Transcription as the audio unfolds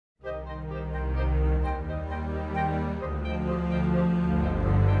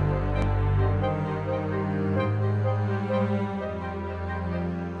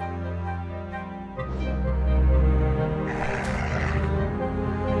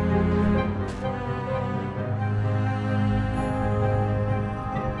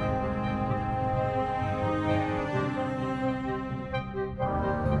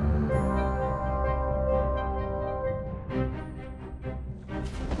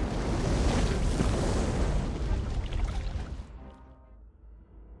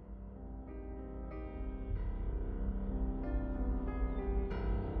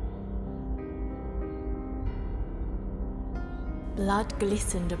Blood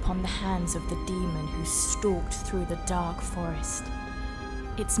glistened upon the hands of the demon who stalked through the dark forest.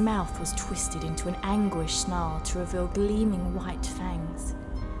 Its mouth was twisted into an anguished snarl to reveal gleaming white fangs.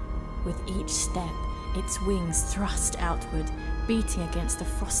 With each step, its wings thrust outward, beating against the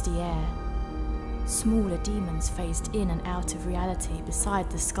frosty air. Smaller demons phased in and out of reality beside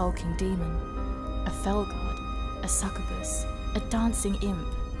the skulking demon. A Felguard, a succubus, a dancing imp.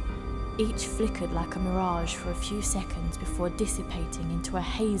 Each flickered like a mirage for a few seconds before dissipating into a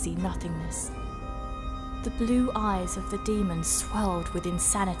hazy nothingness. The blue eyes of the demon swelled with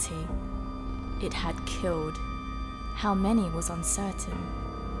insanity. It had killed. How many was uncertain.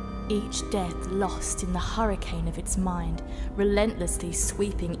 Each death lost in the hurricane of its mind, relentlessly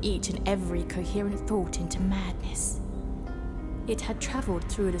sweeping each and every coherent thought into madness. It had travelled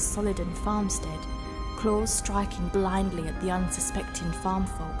through the Solidan farmstead, claws striking blindly at the unsuspecting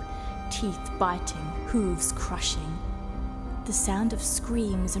farmfolk, teeth biting, hooves crushing. The sound of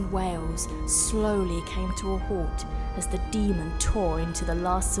screams and wails slowly came to a halt as the demon tore into the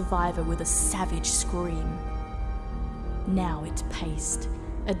last survivor with a savage scream. Now it paced,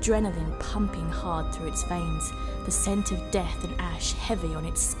 adrenaline pumping hard through its veins, the scent of death and ash heavy on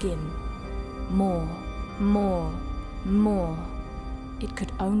its skin. More, more, more. It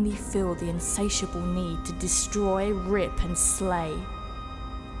could only feel the insatiable need to destroy, rip and slay.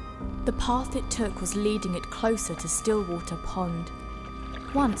 The path it took was leading it closer to Stillwater Pond.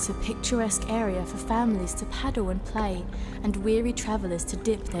 Once a picturesque area for families to paddle and play, and weary travellers to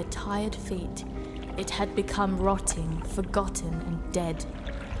dip their tired feet, it had become rotting, forgotten and dead.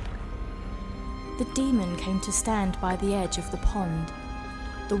 The demon came to stand by the edge of the pond.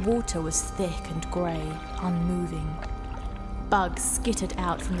 The water was thick and grey, unmoving. Bugs skittered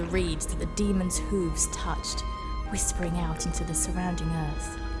out from the reeds that the demon's hooves touched, whispering out into the surrounding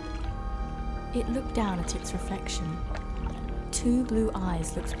earth. It looked down at its reflection. Two blue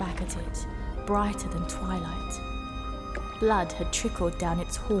eyes looked back at it, brighter than twilight. Blood had trickled down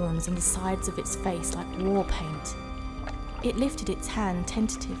its horns and the sides of its face like war paint. It lifted its hand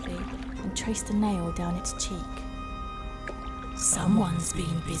tentatively and traced a nail down its cheek. "Someone's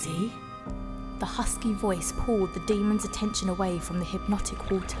been busy." The husky voice pulled the demon's attention away from the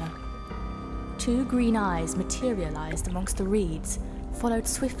hypnotic water. Two green eyes materialized amongst the reeds, followed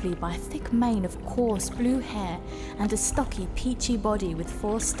swiftly by a thick mane of coarse blue hair and a stocky, peachy body with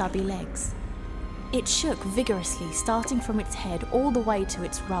 4 stubby legs. It shook vigorously, starting from its head all the way to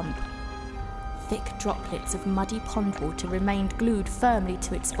its rump. Thick droplets of muddy pond water remained glued firmly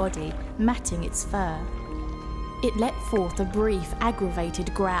to its body, matting its fur. It let forth a brief,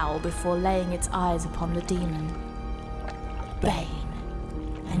 aggravated growl before laying its eyes upon the demon. "Bane,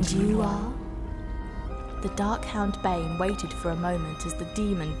 and you are?" The dark hound Bane waited for a moment as the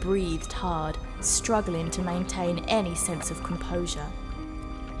demon breathed hard, struggling to maintain any sense of composure.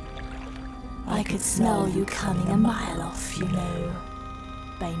 "I could smell you coming a mile off, you know,"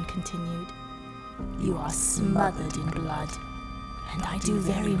 Bane continued. "You are smothered in blood, and I do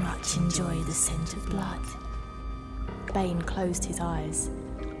very much enjoy the scent of blood." Bane closed his eyes.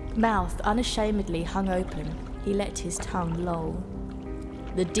 Mouth unashamedly hung open, he let his tongue loll.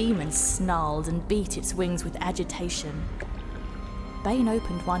 The demon snarled and beat its wings with agitation. Bane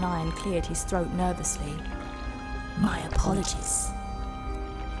opened one eye and cleared his throat nervously. "My apologies."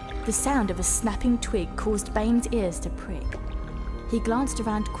 The sound of a snapping twig caused Bane's ears to prick. He glanced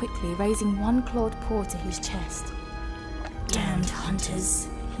around quickly, raising one clawed paw to his chest. "Damned hunters,"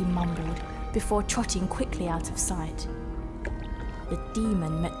 he mumbled, before trotting quickly out of sight. The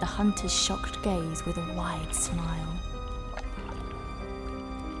demon met the hunter's shocked gaze with a wide smile.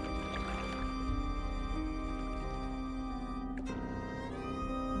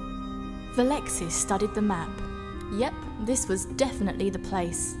 Velexis studied the map. Yep, this was definitely the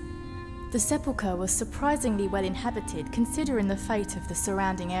place. The sepulchre was surprisingly well inhabited considering the fate of the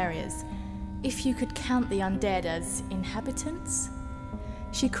surrounding areas, if you could count the undead as inhabitants.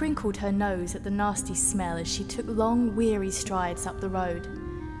 She crinkled her nose at the nasty smell as she took long, weary strides up the road.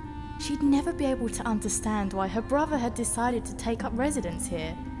 She'd never be able to understand why her brother had decided to take up residence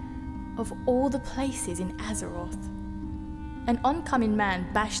here, of all the places in Azeroth. An oncoming man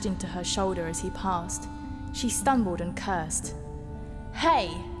bashed into her shoulder as he passed. She stumbled and cursed. "Hey,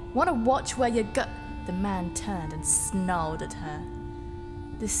 wanna watch where you go?" The man turned and snarled at her.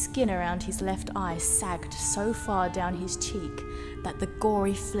 The skin around his left eye sagged so far down his cheek that the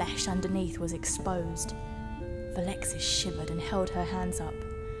gory flesh underneath was exposed. Velexis shivered and held her hands up.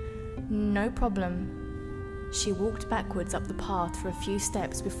 "No problem." She walked backwards up the path for a few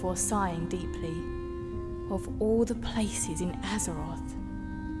steps before sighing deeply. Of all the places in Azeroth.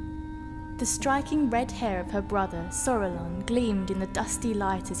 The striking red hair of her brother, Sorolon, gleamed in the dusty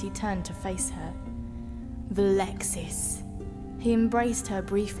light as he turned to face her. Velexis. He embraced her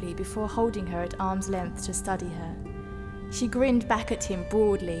briefly before holding her at arm's length to study her. She grinned back at him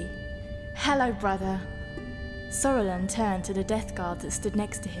broadly. Hello, brother. Sorolon turned to the Death Guard that stood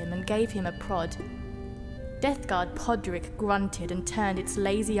next to him and gave him a prod. Death Guard Podrick grunted and turned its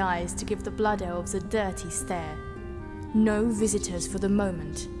lazy eyes to give the Blood Elves a dirty stare. No visitors for the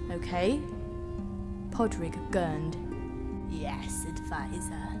moment, okay? Podrick gurned. Yes,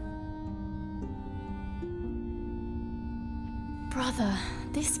 advisor. Brother,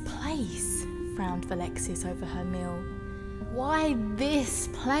 this place, frowned Velexis over her meal. Why this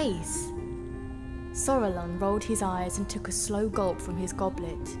place? Sorolon rolled his eyes and took a slow gulp from his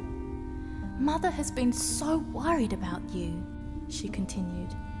goblet. Mother has been so worried about you, she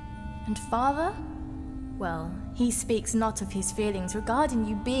continued. And father? Well, he speaks not of his feelings regarding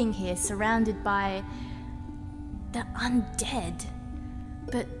you being here surrounded by the undead.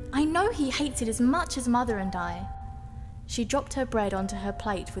 But I know he hates it as much as Mother and I. She dropped her bread onto her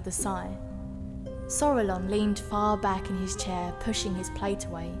plate with a sigh. Sorolon leaned far back in his chair, pushing his plate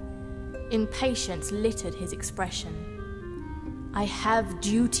away. Impatience littered his expression. I have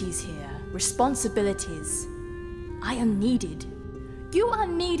duties here, responsibilities. I am needed. You are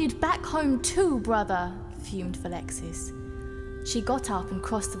needed back home too, brother, fumed Velexis. She got up and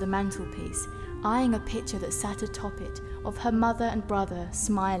crossed to the mantelpiece, eyeing a picture that sat atop it of her mother and brother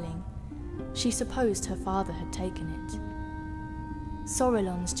smiling. She supposed her father had taken it.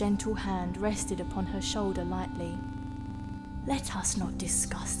 Sorolon's gentle hand rested upon her shoulder lightly. Let us not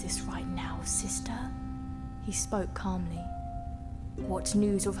discuss this right now, sister, he spoke calmly. What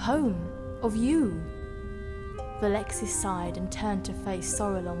news of home, of you? Velexis sighed and turned to face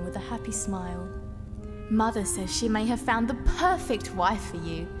Sorolon with a happy smile. Mother says she may have found the perfect wife for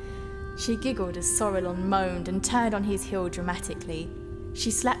you. She giggled as Sorolon moaned and turned on his heel dramatically.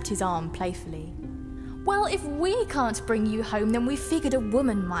 She slapped his arm playfully. Well, if we can't bring you home, then we figured a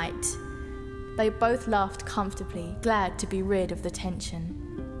woman might. They both laughed comfortably, glad to be rid of the tension.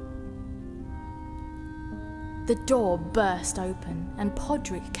 The door burst open, and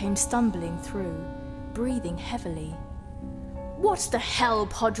Podrick came stumbling through, breathing heavily. What the hell,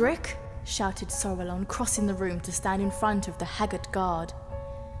 Podrick? Shouted Sorolon, crossing the room to stand in front of the haggard guard.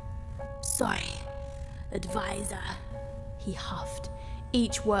 Sorry, advisor, he huffed,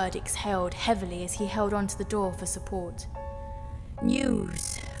 each word exhaled heavily as he held onto the door for support.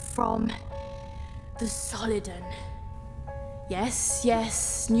 News from the Solidon.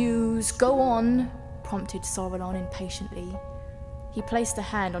 Yes, news, go on, prompted Sorolon impatiently. He placed a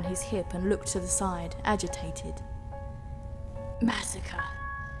hand on his hip and looked to the side, agitated. Massacre.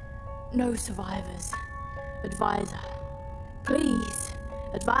 No survivors. Advisor. Please,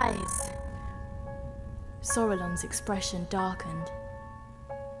 advise. Sorolon's expression darkened.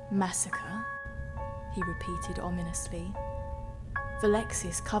 Massacre? He repeated ominously.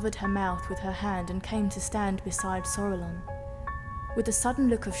 Velexis covered her mouth with her hand and came to stand beside Sorolon. With a sudden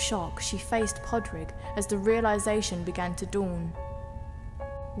look of shock, she faced Podrick as the realization began to dawn.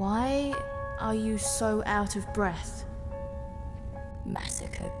 Why are you so out of breath?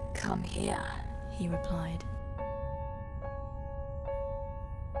 Massacre, come here, he replied.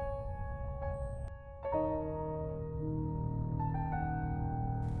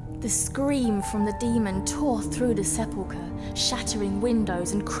 The scream from the demon tore through the sepulchre, shattering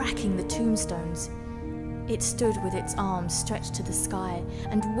windows and cracking the tombstones. It stood with its arms stretched to the sky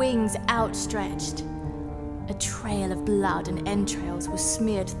and wings outstretched. A trail of blood and entrails was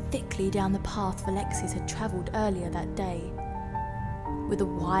smeared thickly down the path Velexis had travelled earlier that day. With a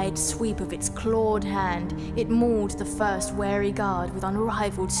wide sweep of its clawed hand, it mauled the first wary guard with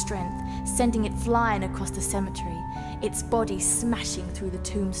unrivalled strength, sending it flying across the cemetery, its body smashing through the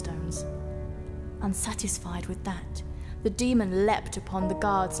tombstones. Unsatisfied with that, the demon leapt upon the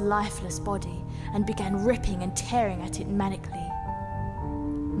guard's lifeless body and began ripping and tearing at it manically.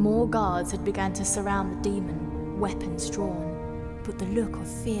 More guards had begun to surround the demon, weapons drawn, but the look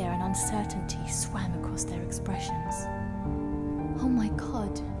of fear and uncertainty swam across their expressions. Oh my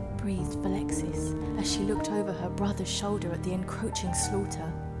God, breathed Velexis as she looked over her brother's shoulder at the encroaching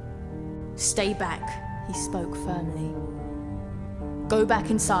slaughter. Stay back, he spoke firmly. Go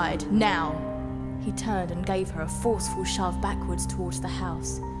back inside, now! He turned and gave her a forceful shove backwards towards the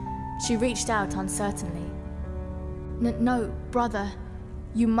house. She reached out uncertainly. No, brother,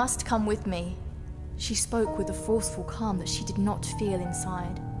 you must come with me. She spoke with a forceful calm that she did not feel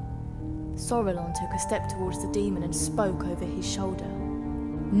inside. Sorolon took a step towards the demon and spoke over his shoulder.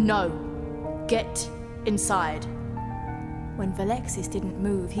 No! Get inside! When Velexis didn't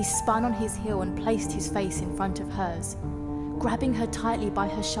move, he spun on his heel and placed his face in front of hers. Grabbing her tightly by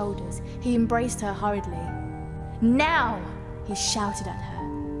her shoulders, he embraced her hurriedly. "Now!" he shouted at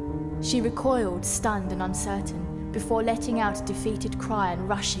her. She recoiled, stunned and uncertain, before letting out a defeated cry and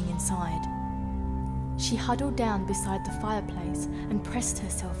rushing inside. She huddled down beside the fireplace and pressed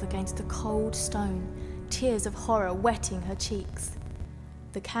herself against the cold stone, tears of horror wetting her cheeks.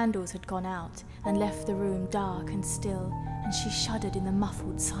 The candles had gone out and left the room dark and still, and she shuddered in the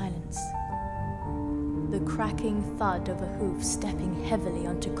muffled silence. The cracking thud of a hoof stepping heavily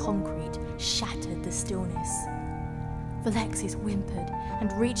onto concrete shattered the stillness. Velexis whimpered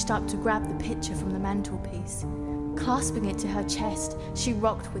and reached up to grab the picture from the mantelpiece. Clasping it to her chest, she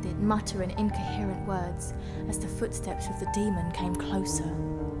rocked with it, muttering incoherent words as the footsteps of the demon came closer.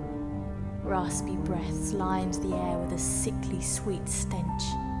 Raspy breaths lined the air with a sickly sweet stench.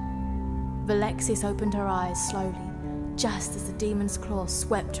 Velexis opened her eyes slowly, just as the demon's claw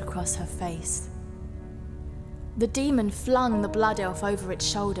swept across her face. The demon flung the blood elf over its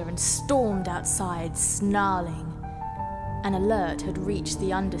shoulder and stormed outside, snarling. An alert had reached the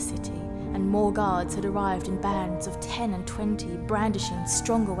Undercity, and more guards had arrived in bands of 10 and 20, brandishing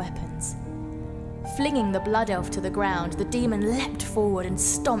stronger weapons. Flinging the blood elf to the ground, the demon leapt forward and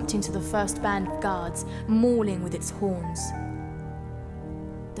stomped into the first band of guards, mauling with its horns.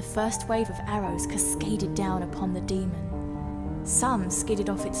 The first wave of arrows cascaded down upon the demon. Some skidded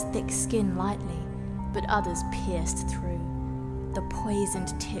off its thick skin lightly, but others pierced through. The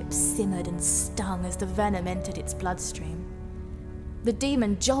poisoned tips simmered and stung as the venom entered its bloodstream. The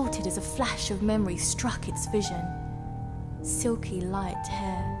demon jolted as a flash of memory struck its vision. Silky light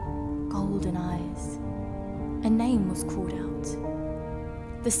hair, golden eyes. A name was called out.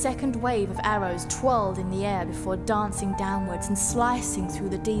 The second wave of arrows twirled in the air before dancing downwards and slicing through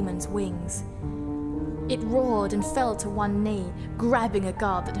the demon's wings. It roared and fell to one knee, grabbing a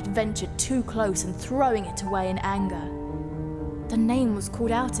guard that had ventured too close and throwing it away in anger. The name was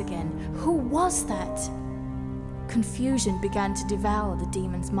called out again. Who was that? Confusion began to devour the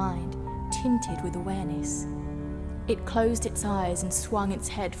demon's mind, tinted with awareness. It closed its eyes and swung its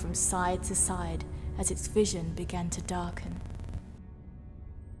head from side to side as its vision began to darken.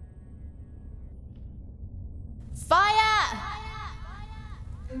 Fire!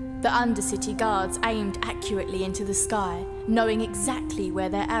 The Undercity guards aimed accurately into the sky, knowing exactly where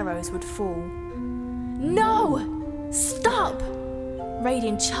their arrows would fall. No! Stop!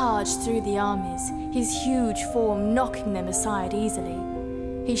 Raiden charged through the armies, his huge form knocking them aside easily.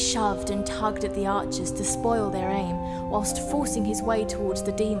 He shoved and tugged at the archers to spoil their aim, whilst forcing his way towards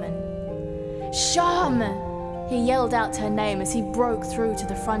the demon. Sharm! He yelled out her name as he broke through to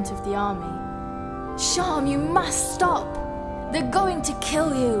the front of the army. Sharm, you must stop! They're going to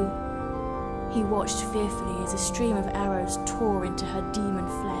kill you! He watched fearfully as a stream of arrows tore into her demon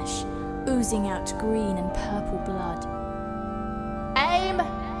flesh, oozing out green and purple blood. Aim!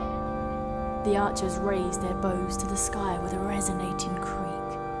 The archers raised their bows to the sky with a resonating creak.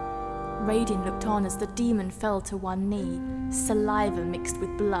 Raiden looked on as the demon fell to one knee, saliva mixed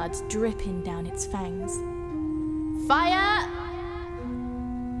with blood dripping down its fangs. Fire!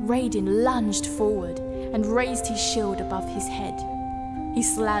 Raiden lunged forward and raised his shield above his head. He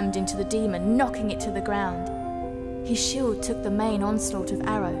slammed into the demon, knocking it to the ground. His shield took the main onslaught of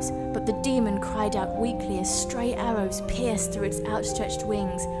arrows, but the demon cried out weakly as stray arrows pierced through its outstretched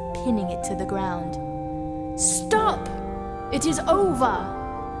wings, pinning it to the ground. Stop! It is over!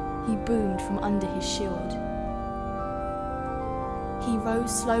 He boomed from under his shield. He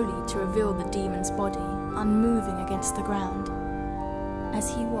rose slowly to reveal the demon's body, unmoving against the ground.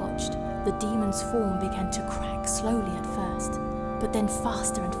 As he watched, the demon's form began to crack slowly at first, but then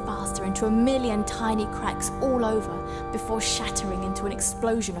faster and faster into a million tiny cracks all over before shattering into an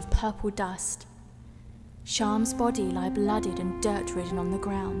explosion of purple dust. Sharm's body lay bloodied and dirt-ridden on the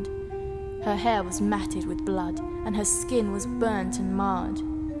ground. Her hair was matted with blood, and her skin was burnt and marred.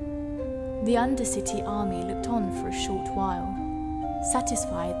 The Undercity army looked on for a short while.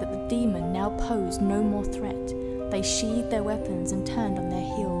 Satisfied that the demon now posed no more threat, they sheathed their weapons and turned on their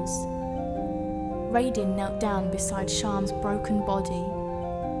heels. Raiden knelt down beside Sharm's broken body.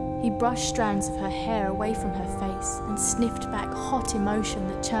 He brushed strands of her hair away from her face and sniffed back hot emotion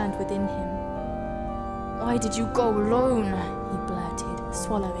that churned within him. "Why did you go alone?" he blurted,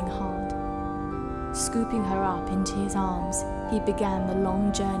 swallowing hard. Scooping her up into his arms, he began the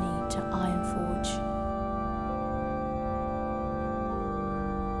long journey to Ironforge.